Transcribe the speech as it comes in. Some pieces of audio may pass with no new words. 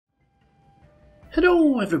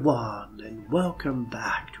Hello everyone and welcome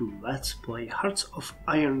back to Let's Play Hearts of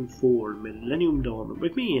Iron 4 Millennium Dawn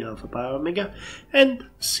with me, HoI4 Omega and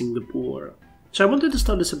Singapore. So I wanted to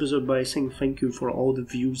start this episode by saying thank you for all the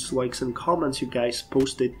views, likes and comments you guys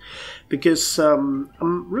posted, because I'm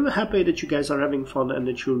really happy that you guys are having fun and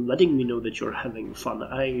that you're letting me know that you're having fun.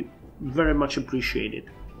 I very much appreciate it.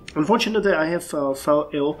 Unfortunately, I have fell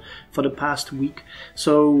ill for the past week,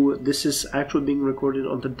 so this is actually being recorded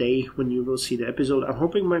on the day when you will see the episode. I'm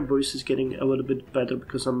hoping my voice is getting a little bit better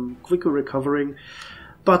because I'm quickly recovering,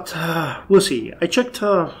 but we'll see. I checked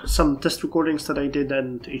some test recordings that I did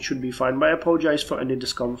and it should be fine, but I apologize for any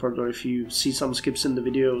discomfort or if you see some skips in the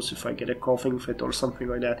videos, if I get a coughing fit or something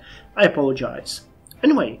like that, I apologize.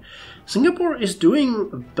 Anyway, Singapore is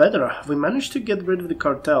doing better. We managed to get rid of the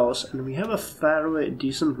cartels and we have a fairly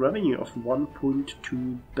decent revenue of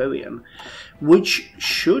 1.2 billion, which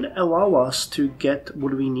should allow us to get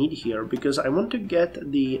what we need here, because I want to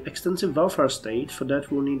get the extensive welfare state. For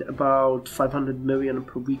that we'll need about 500 million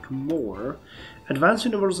per week more. Advanced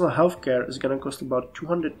universal healthcare is going to cost about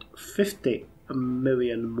 250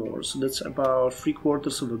 million more, so that's about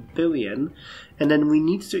 3/4 billion. And then we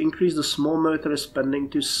need to increase the small military spending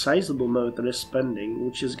to sizable military spending,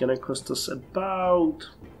 which is gonna cost us about,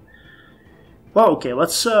 well, okay,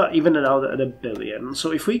 let's even it out at 1 billion.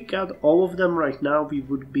 So if we got all of them right now, we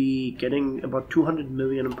would be getting about 200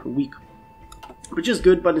 million per week, which is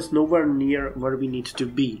good, but it's nowhere near where we need to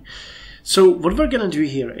be. So what we're gonna do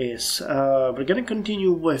here is we're gonna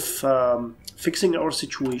continue with fixing our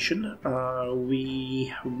situation.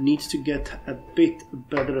 We need to get a bit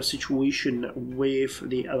better situation with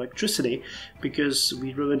the electricity because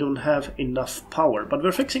we really don't have enough power. But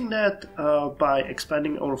we're fixing that by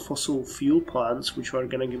expanding our fossil fuel plants, which are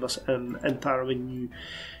gonna give us an entirely new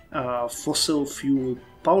fossil fuel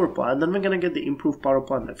power plant. Then we're gonna get the improved power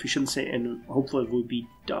plant efficiency and hopefully it will be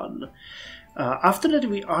done. After that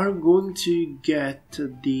we are going to get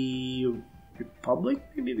the Republic,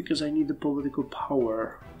 maybe, because I need the political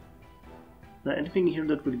power. Now, anything here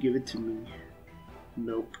that would give it to me?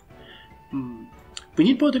 Nope. We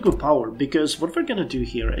need political power because what we're gonna do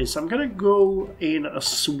here is I'm gonna go in a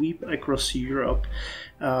sweep across Europe.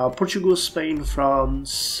 Portugal, Spain,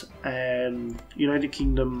 France and United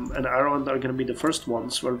Kingdom and Ireland are gonna be the first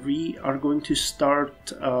ones where we are going to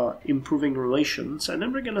start improving relations, and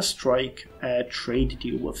then we're gonna strike a trade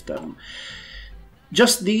deal with them.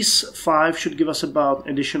 Just these 5 should give us about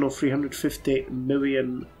additional 350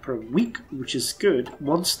 million per week, which is good.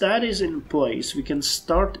 Once that is in place, we can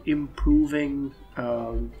start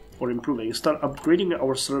start upgrading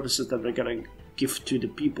our services that we're gonna give to the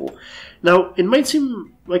people. Now, it might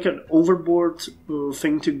seem like an overboard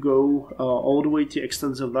thing to go all the way to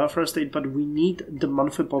extensive welfare state, but we need the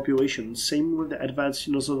monthly population. Same with the advanced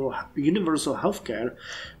universal healthcare,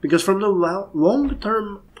 because from the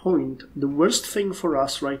long-term point, the worst thing for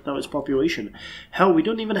us right now is population. Hell, we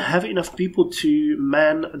don't even have enough people to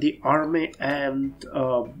man the army and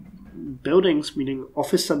buildings, meaning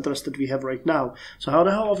office centers, that we have right now. So how the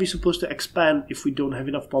hell are we supposed to expand if we don't have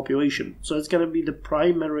enough population? So it's going to be the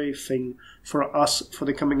primary thing for us for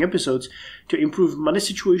the coming episodes, to improve money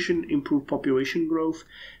situation, improve population growth,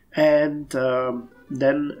 and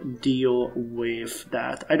then deal with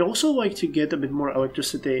that. I'd also like to get a bit more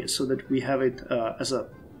electricity so that we have it as a,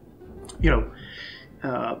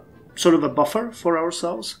 sort of a buffer for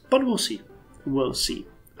ourselves, but we'll see. We'll see.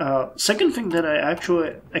 Second thing that I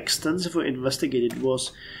actually extensively investigated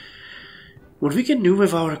was what we can do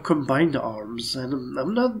with our combined arms, and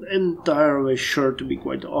I'm not entirely sure, to be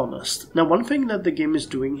quite honest. Now, one thing that the game is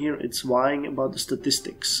doing here, it's lying about the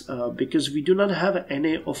statistics, because we do not have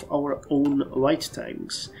any of our own light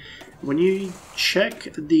tanks. When you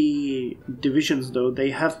check the divisions, though, they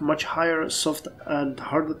have much higher soft and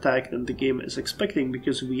hard attack than the game is expecting,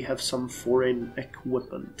 because we have some foreign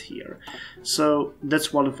equipment here. So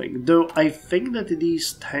that's one thing. Though I think that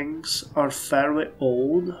these tanks are fairly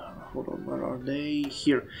old. Hold on, where are they?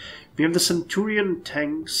 Here. We have the Centurion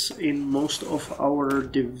tanks in most of our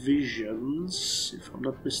divisions, if I'm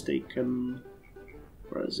not mistaken.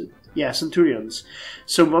 Where is it? Yeah, Centurions.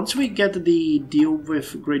 So once we get the deal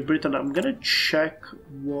with Great Britain, I'm gonna check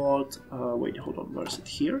what... wait, hold on, where is it?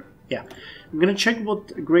 Here? Yeah. I'm gonna check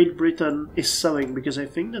what Great Britain is selling, because I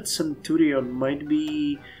think that Centurion might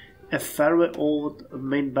be a fairly old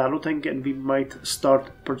main battle tank and we might start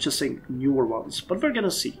purchasing newer ones. But we're gonna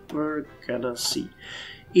see. We're gonna see.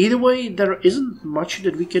 Either way, there isn't much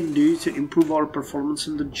that we can do to improve our performance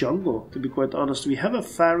in the jungle, to be quite honest. We have a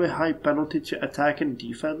fairly high penalty to attack and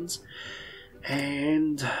defense,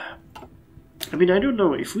 and I mean, I don't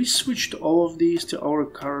know, if we switched all of these to our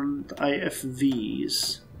current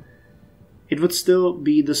IFVs, it would still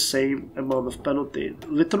be the same amount of penalty.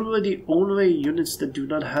 Literally the only units that do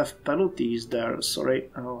not have penalties there, sorry,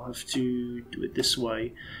 I'll have to do it this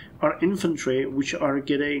way, are infantry, which are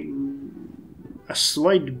getting a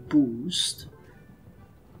slight boost.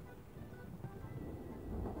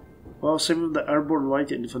 Well, same with the airborne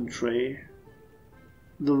light infantry.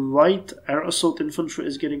 The light air assault infantry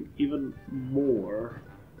is getting even more.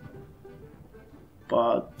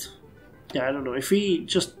 But yeah, I don't know. If we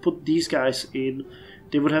just put these guys in,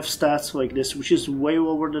 they would have stats like this, which is way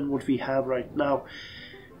lower than what we have right now.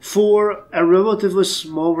 For a relatively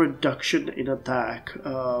small reduction in attack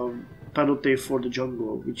penalty for the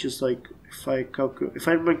jungle, which is like, if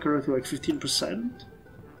I remember correctly, like 15%.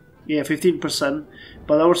 Yeah, 15%.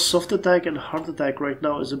 But our soft attack and hard attack right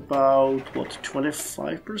now is about, what,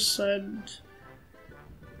 25%?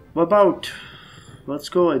 About, let's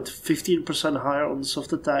go at 15% higher on the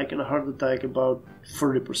soft attack and hard attack about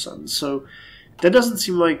 30%. So that doesn't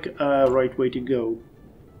seem like a right way to go.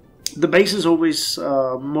 The base is always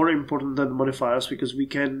more important than modifiers, because we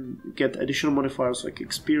can get additional modifiers like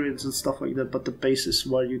experience and stuff like that, but the base is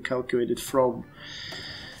where you calculate it from.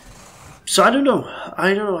 So I don't know,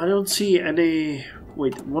 I don't see any...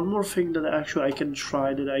 Wait, one more thing that actually I can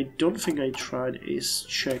try that I don't think I tried is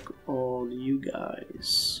check on you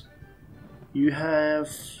guys. You have...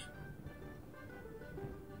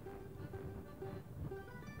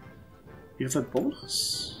 You have a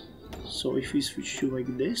bonus? So if we switch to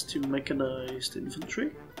like this, to mechanized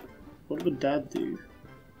infantry, what would that do?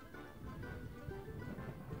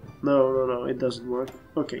 No, it doesn't work.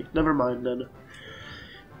 Okay, never mind then.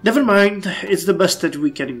 Never mind, it's the best that we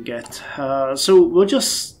can get. So we'll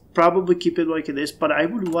just probably keep it like it is, but I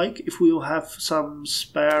would like, if we'll have some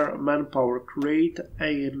spare manpower, create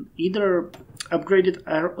an either upgraded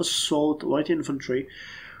air assault light infantry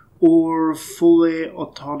or fully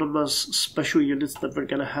autonomous special units that we're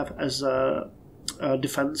gonna have as a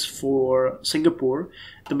defense for Singapore.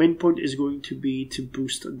 The main point is going to be to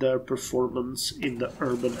boost their performance in the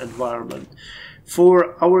urban environment.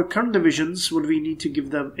 For our current divisions, what we need to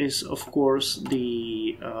give them is, of course,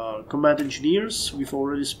 the combat engineers. We've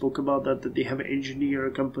already spoke about that they have an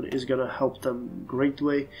engineer company is going to help them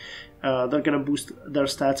greatly. They're going to boost their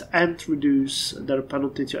stats and reduce their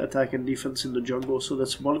penalty to attack and defense in the jungle. So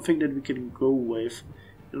that's one thing that we can go with.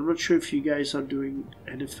 I'm not sure if you guys are doing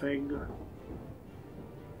anything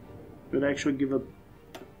that actually give a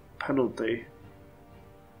penalty.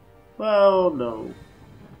 Well, no.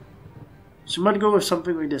 So we might go with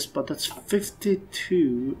something like this, but that's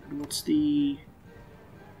 52. And what's the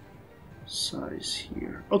size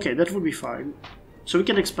here? Okay, that would be fine. So we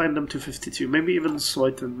can expand them to 52, maybe even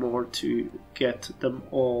slightly more to get them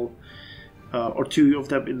all, or two of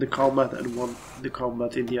them in the combat and one in the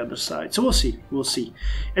combat in the other side. So we'll see.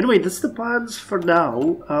 Anyway, that's the plans for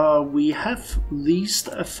now. We have leased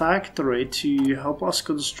a factory to help us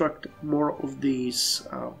construct more of these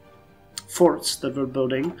forts that we're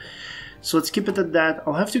building. So let's keep it at that.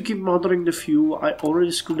 I'll have to keep monitoring the fuel. I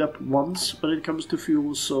already screwed up once when it comes to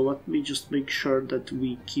fuel, so let me just make sure that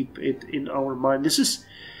we keep it in our mind. This is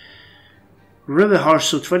really harsh.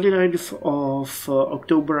 So 29th of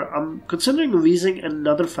October, I'm considering leasing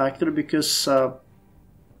another factory because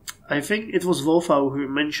I think it was Wolfau who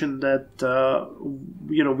mentioned that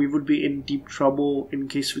you know, we would be in deep trouble in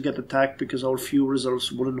case we get attacked because our fuel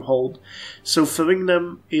reserves wouldn't hold. So filling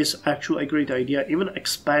them is actually a great idea. Even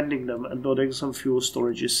expanding them and building some fuel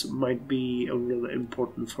storages might be really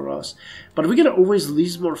important for us. But we can always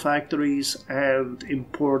lease more factories and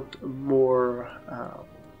import more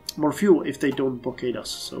fuel if they don't blockade us.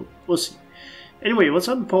 So we'll see. Anyway, let's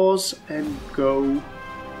unpause and go.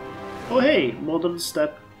 Oh hey, modern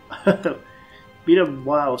step. Been a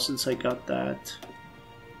while since I got that.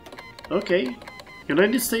 Okay,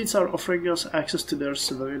 United States are offering us access to their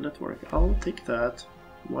civilian network. I'll take that.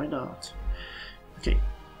 Why not? Okay,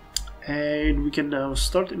 and we can now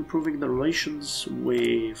start improving the relations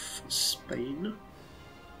with Spain,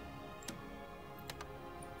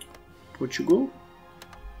 Portugal,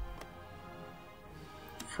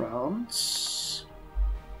 France,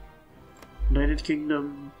 United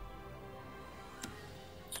Kingdom,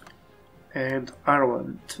 and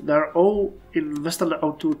Ireland. They're all in Western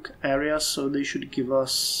Outlook areas, so they should give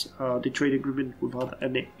us the trade agreement without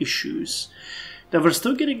any issues. Now we're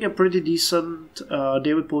still getting a pretty decent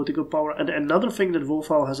daily political power, and another thing that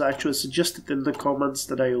Wolfau has actually suggested in the comments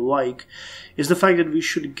that I like is the fact that we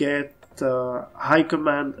should get high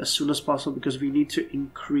command as soon as possible, because we need to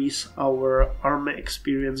increase our army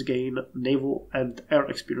experience gain, naval and air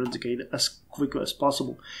experience gain as quickly as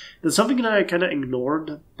possible. That's something that I kind of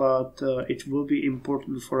ignored, but it will be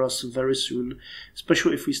important for us very soon,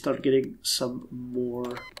 especially if we start getting some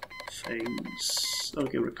more things.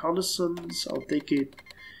 Okay, reconnaissance, I'll take it.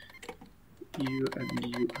 You and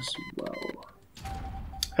you as well.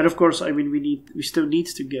 And of course, I mean, we still need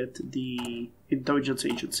to get the intelligence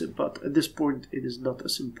agency, but at this point it is not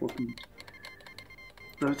as important.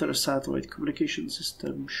 Another satellite communication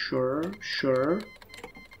system, sure.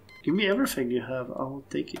 Give me everything you have, I'll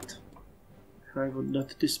take it. And I will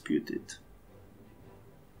not dispute it.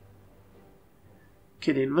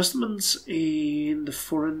 Okay, the investments in the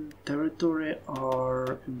foreign territory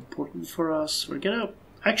are important for us. We're gonna...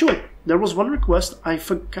 Actually, there was one request. I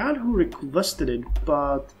forgot who requested it,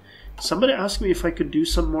 but somebody asked me if I could do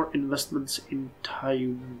some more investments in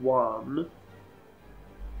Taiwan.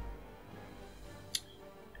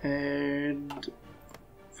 And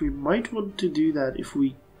we might want to do that if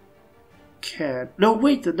we can. No,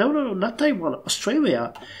 wait, no, not Taiwan,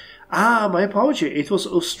 Australia. Ah, my apology, it was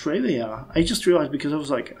Australia. I just realized, because I was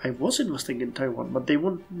like, I was investing in Taiwan, but they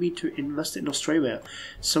want me to invest in Australia.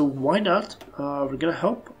 So why not? We're gonna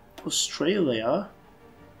help Australia.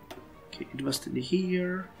 Okay, invest in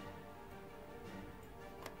here.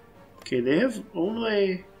 Okay, they have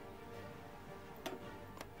only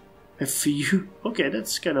a few. Okay,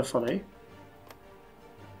 that's kind of funny.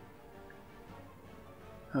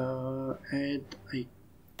 And I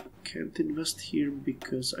can't invest here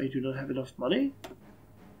because I do not have enough money.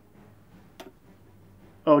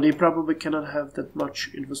 Oh, they probably cannot have that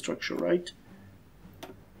much infrastructure, right?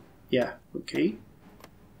 Yeah, okay.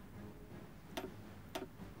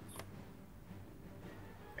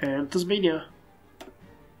 And Tasmania.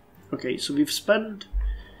 Okay, so we've spent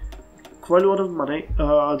quite a lot of money.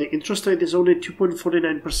 The interest rate is only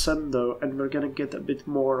 2.49% though, and we're gonna get a bit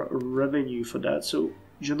more revenue for that. So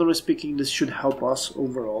generally speaking, this should help us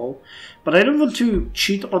overall. But I don't want to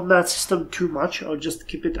cheat on that system too much. I'll just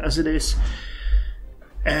keep it as it is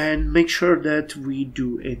and make sure that we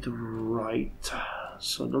do it right.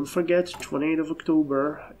 So don't forget, 28th of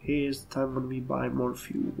October is the time when we buy more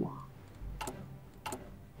fuel.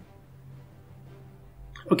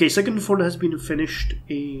 Okay, second fort has been finished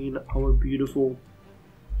in our beautiful,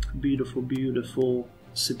 beautiful, beautiful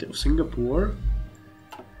city of Singapore.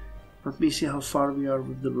 Let me see how far we are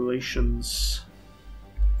with the relations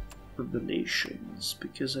of the nations,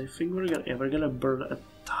 because I think we're gonna burn a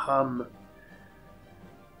ton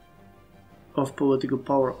of political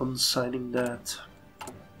power on signing that.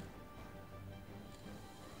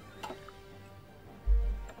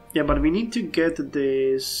 Yeah, but we need to get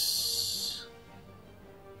this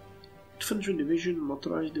infantry division,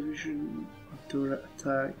 motorized division, artillery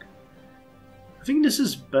attack. I think this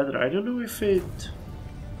is better. I don't know if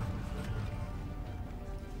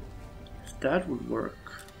that would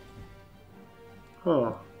work.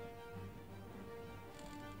 Huh.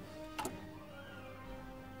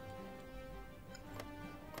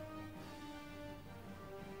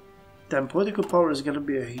 Damn, political power is gonna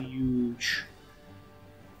be a huge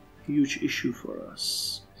issue for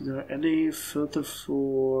us. Is there any filter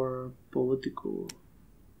for political?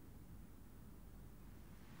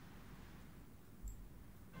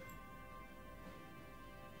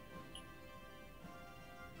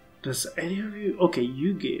 Does any of you... Okay,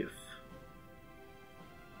 you give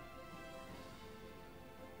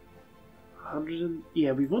 100.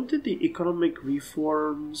 Yeah, we wanted the economic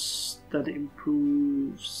reforms that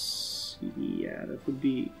improves. Yeah, that would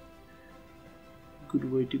be a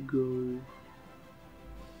good way to go.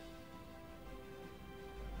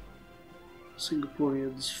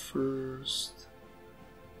 Singaporeans first.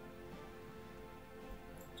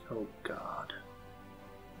 Oh God.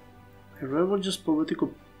 I really want just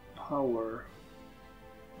political power.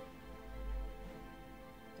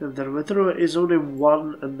 And the veteran is only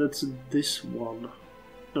one, and that's this one.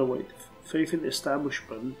 No wait, faith in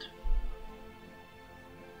establishment.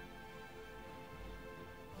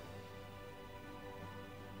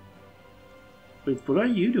 Wait, what are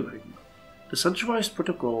you doing? The centralized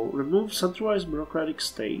protocol. Remove centralized bureaucratic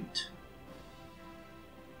state.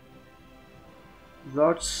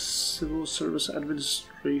 Large civil service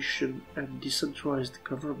administration and decentralized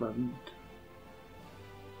government.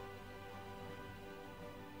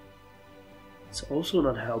 It's also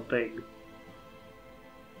not helping.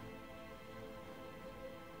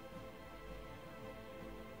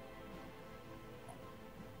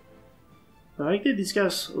 I like that these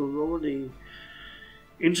guys lower the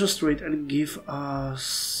interest rate and give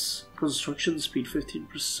us construction speed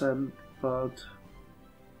 15%, but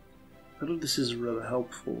I don't know if this is really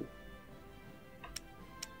helpful.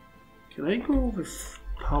 Can I go with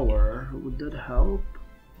power? Would that help?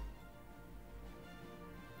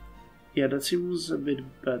 Yeah, that seems a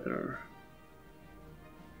bit better.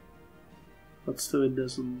 But still it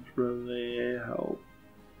doesn't really help.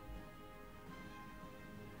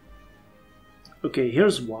 Okay,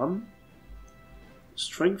 here's one.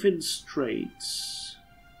 Strengthen straits.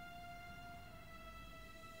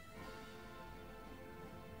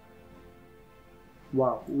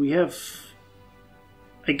 Wow, we have...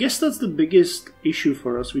 I guess that's the biggest issue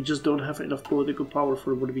for us. We just don't have enough political power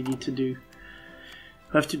for what we need to do.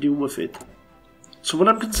 I have to deal with it. So what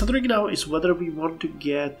I'm considering now is whether we want to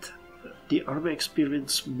get the army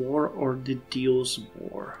experience more or the deals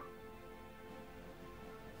more.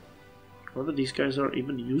 Whether these guys are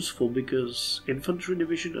even useful, because infantry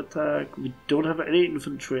division attack, we don't have any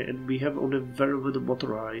infantry and we have only very little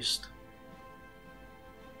motorized.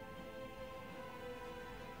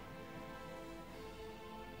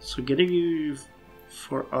 So getting you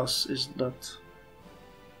for us is not...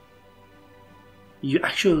 You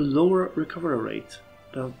actually lower recovery rate.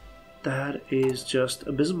 Now that is just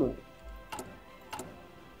abysmal.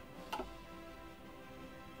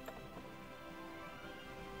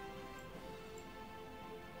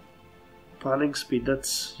 Planning speed,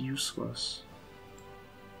 that's useless.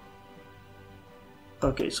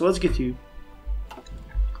 Okay, so let's get you.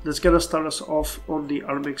 That's gonna start us off on the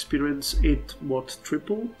army experience. It what,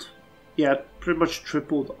 tripled? Yeah, pretty much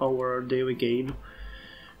tripled our daily gain,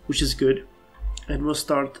 which is good. And we'll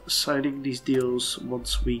start signing these deals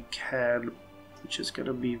once we can, which is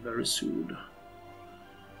gonna be very soon.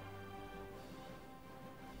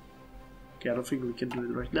 Okay, I don't think we can do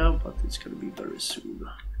it right now, but it's gonna be very soon.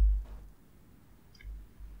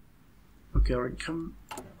 Okay, our income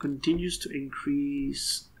continues to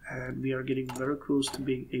increase and we are getting very close to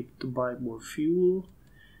being able to buy more fuel.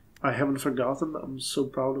 I haven't forgotten, I'm so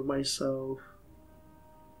proud of myself.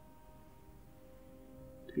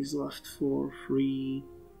 Days left for 3,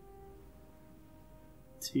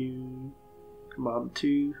 2, come on,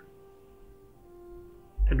 2,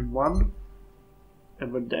 and 1,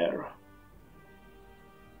 and we're there.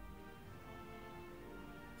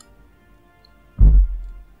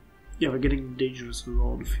 Yeah, we're getting dangerous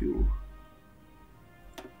low on fuel.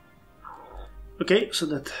 Okay, so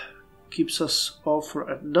that keeps us off for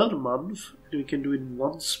another month, and we can do it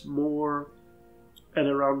once more at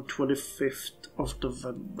around 25th of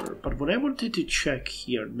November. But what I wanted to check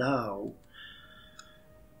here now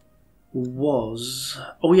was...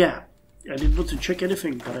 Oh yeah, I didn't want to check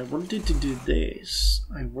anything, but I wanted to do this.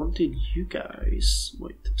 I wanted you guys...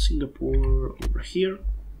 Wait, Singapore over here.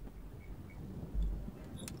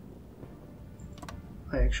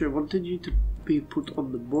 I actually wanted you to be put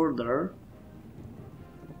on the border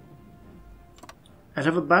and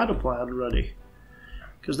have a battle plan ready,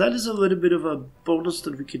 because that is a little bit of a bonus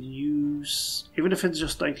that we can use, even if it's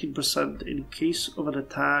just 19%. In case of an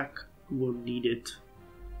attack, we'll need it,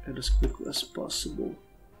 and as quickly as possible.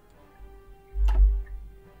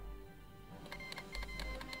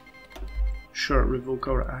 Sure, revoke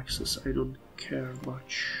our access, I don't care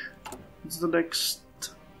much. It's the next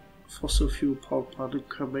fossil fuel power plant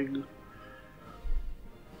coming.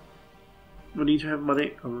 We need to have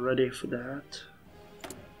money ready for that.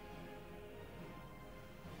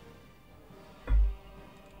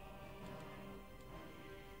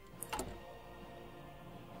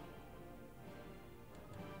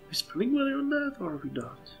 Are we spending money on that or are we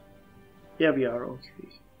not? Yeah, we are, okay.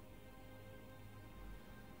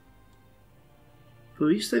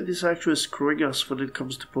 Police state is actually screwing us when it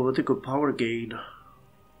comes to political power gain.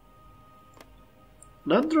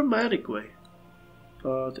 Not dramatically,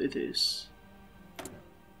 but it is.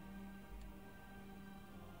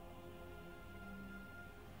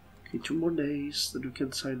 Okay, 2 more days, then we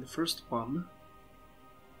can sign the first one.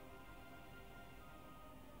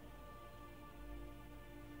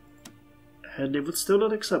 And they would still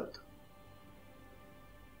not accept.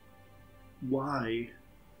 Why?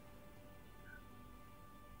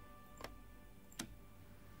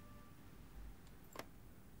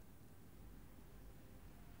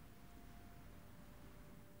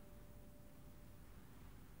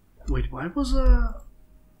 Wait, why was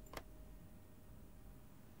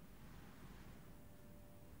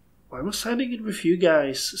signing it with you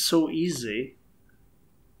guys so easy?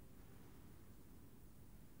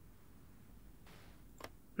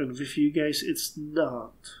 And with you guys it's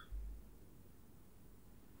not.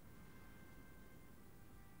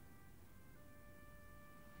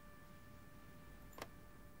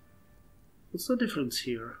 What's the difference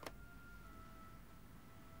here?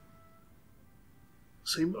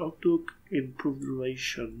 Same outlook, improved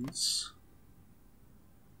relations.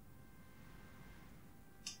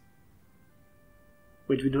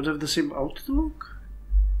 Wait, we don't have the same outlook?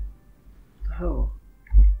 What the hell?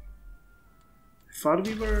 I thought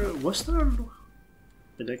we were Western,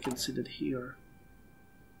 and I can see that here.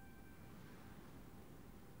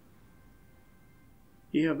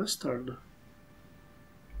 Yeah, Western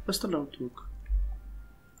outlook.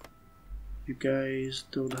 You guys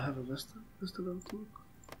don't have a Western outlook?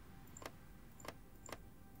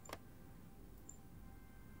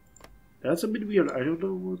 That's a bit weird. I don't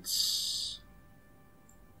know what's...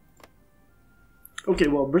 Okay,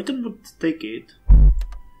 well, Britain would take it.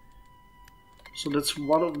 So that's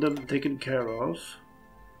one of them taken care of.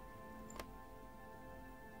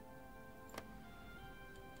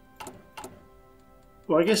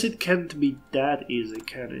 Well, I guess it can't be that easy,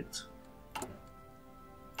 can it?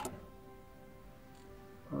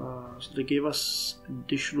 So they gave us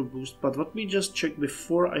additional boost, but let me just check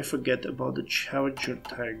before I forget about the Challenger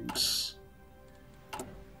tanks.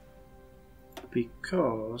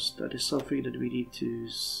 Because that is something that we need to...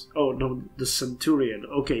 Oh no, the Centurion.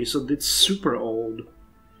 Okay, so it's super old.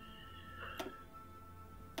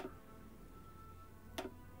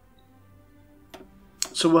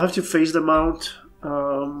 So we'll have to phase them out.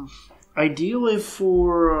 Ideally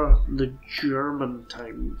for the German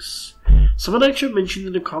tanks. Someone actually mentioned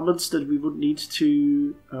in the comments that we would need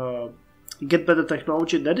to get better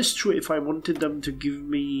technology. That is true. If I wanted them to give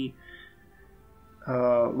me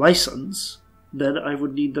license, then I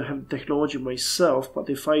would need to have technology myself. But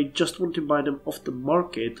if I just want to buy them off the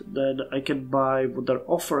market, then I can buy what they're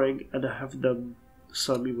offering and have them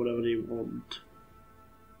sell me whatever they want.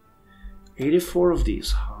 84 of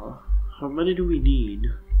these, huh? How many do we need?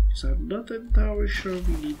 Because I'm not entirely sure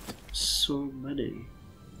we need so many.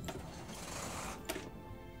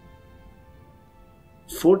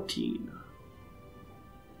 14.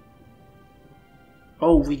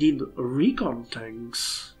 Oh, we need recon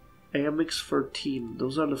tanks. AMX 13.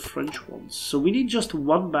 Those are the French ones. So we need just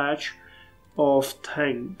one batch of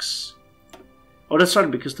tanks. Oh, that's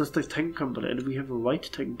right, because that's the tank company, and we have light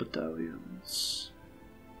tank battalions.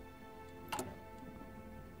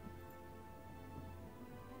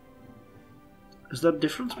 Is there a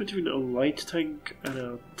difference between a light tank and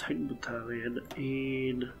a tank battalion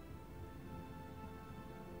in...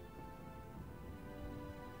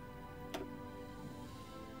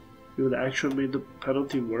 It would actually make the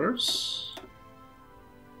penalty worse?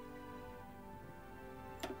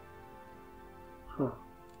 Huh.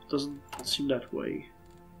 Doesn't seem that way.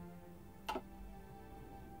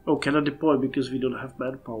 Oh, cannot deploy because we don't have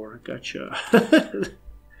manpower. Gotcha.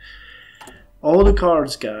 All the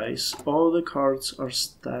cards, guys, all the cards are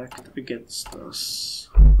stacked against us.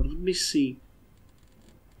 But let me see.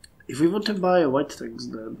 If we want to buy white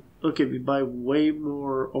things then, okay, we buy way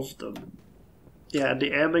more of them. Yeah, and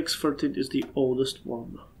the AMX 13 is the oldest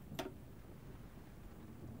one.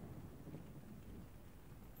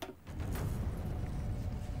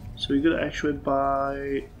 So we could actually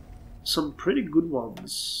buy some pretty good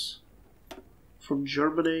ones from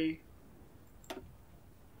Germany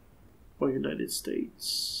or United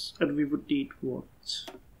States. And we would need what?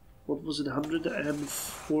 What was it?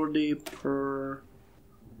 140 per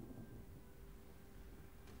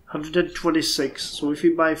 126. So if we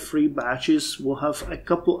buy 3 batches, we'll have a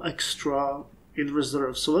couple extra in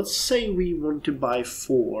reserve. So let's say we want to buy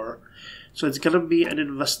 4. So it's gonna be an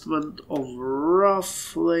investment of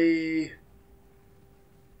roughly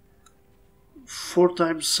 4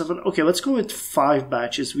 times 7. Okay, let's go with 5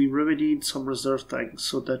 batches. We really need some reserve tanks,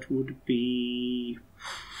 so that would be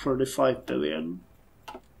 35 billion.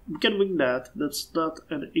 We can wing that. That's not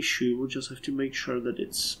an issue. We just have to make sure that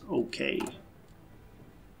it's okay.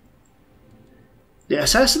 The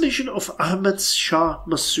assassination of Ahmed Shah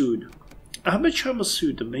Massoud. Ahmed Shah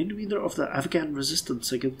Massoud, the main leader of the Afghan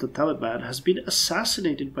resistance against the Taliban, has been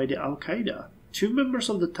assassinated by the Al-Qaeda. 2 members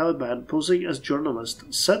of the Taliban, posing as journalists,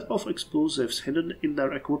 set off explosives hidden in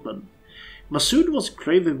their equipment. Massoud was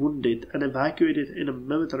gravely wounded and evacuated in a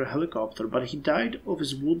military helicopter, but he died of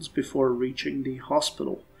his wounds before reaching the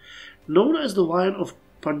hospital. Known as the Lion of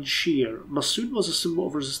Panjshir, Massoud was a symbol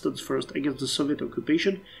of resistance first against the Soviet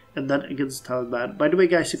occupation and then against the Taliban. By the way,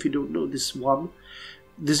 guys, if you don't know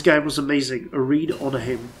this guy was amazing. Read on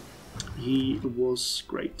him. He was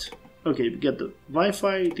great. Okay, we get the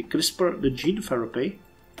Wi-Fi, the CRISPR, the gene therapy,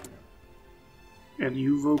 and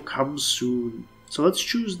you will come soon. So let's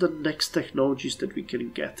choose the next technologies that we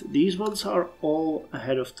can get. These ones are all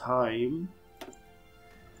ahead of time.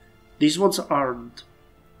 These ones aren't.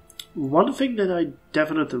 One thing that I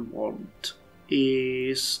definitely want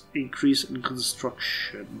is increase in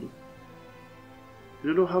construction. I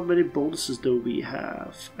don't know how many bonuses though we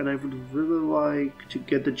have, and I would really like to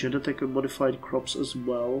get the genetically modified crops as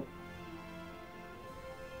well.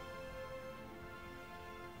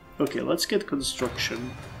 Okay, let's get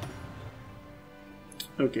construction.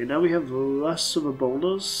 Okay, now we have less of a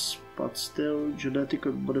bonus, but still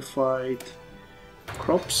genetically modified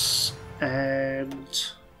crops,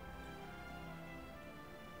 and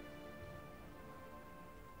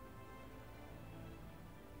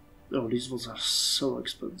oh, these ones are so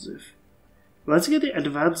expensive. Let's get the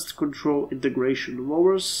advanced control integration.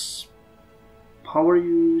 Lowers power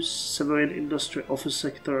use, civilian industry, office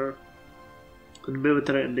sector, and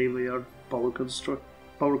military and naval yard power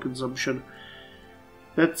consumption.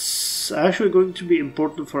 That's actually going to be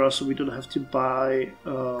important for us, so we don't have to buy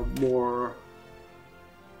more.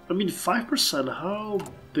 I mean, 5%. How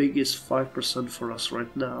big is 5% for us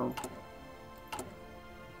right now?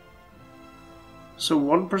 So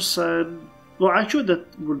 1%. Well, actually,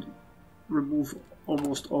 that would remove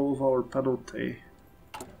almost all of our penalty.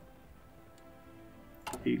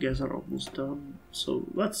 You guys are almost done, so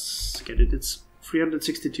let's get it. It's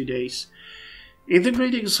 362 days.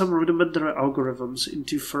 Integrating some rudimentary algorithms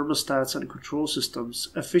into thermostats and control systems,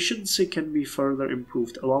 efficiency can be further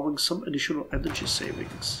improved, allowing some additional energy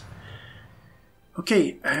savings.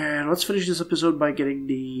 Okay, and let's finish this episode by getting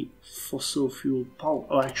the fossil fuel power.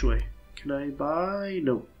 Oh, actually, can I buy?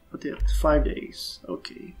 No, not yet. 5 days.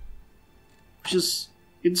 Okay. Which is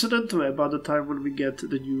incidentally about the time when we get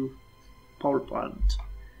the new power plant.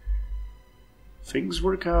 Things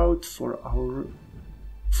work out for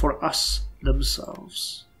us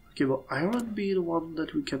themselves. Okay, will Ireland be the one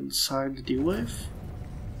that we can sign the deal with?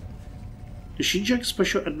 The Xinjiang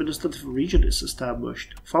Special Administrative Region is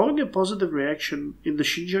established. Following a positive reaction in the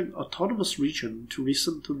Xinjiang Autonomous Region to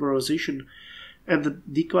recent liberalization and the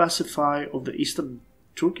declassify of the Eastern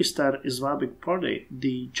Turkestan Islamic Party,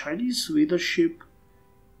 the Chinese leadership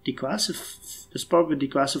as part of the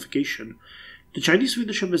declassification, the Chinese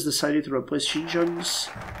leadership has decided to replace Xinjiang's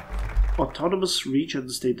autonomous region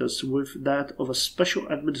status with that of a special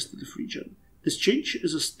administrative region. This change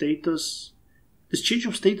of status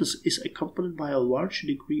is accompanied by a large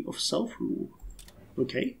degree of self-rule.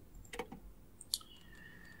 Okay.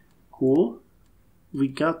 Cool. We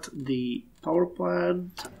got the power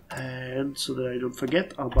plant, and so that I don't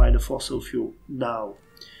forget, I'll buy the fossil fuel now.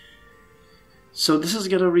 So this is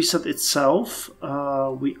gonna reset itself.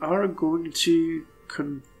 We are going to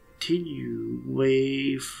continue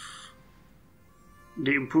with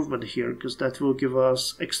the improvement here, because that will give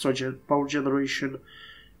us extra power generation,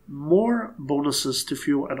 more bonuses to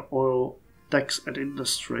fuel and oil, tax and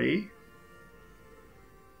industry.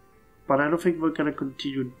 But I don't think we're gonna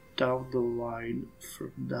continue down the line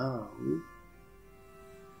from now.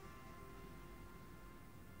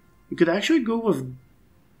 We could actually go with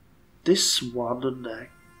this one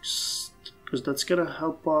next, because that's gonna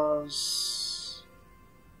help us.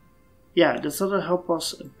 Yeah, that's gonna help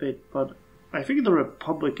us a bit, but I think the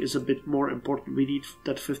Republic is a bit more important. We need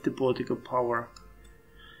that 50 political power.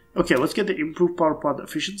 Okay, let's get the improved power plant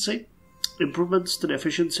efficiency. Improvements to the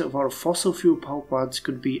efficiency of our fossil fuel power plants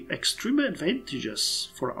could be extremely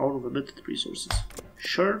advantageous for our limited resources.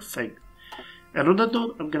 Sure thing. And on that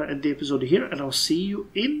note, I'm gonna end the episode here, and I'll see you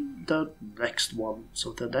in the next one.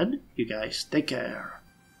 So till then, you guys take care.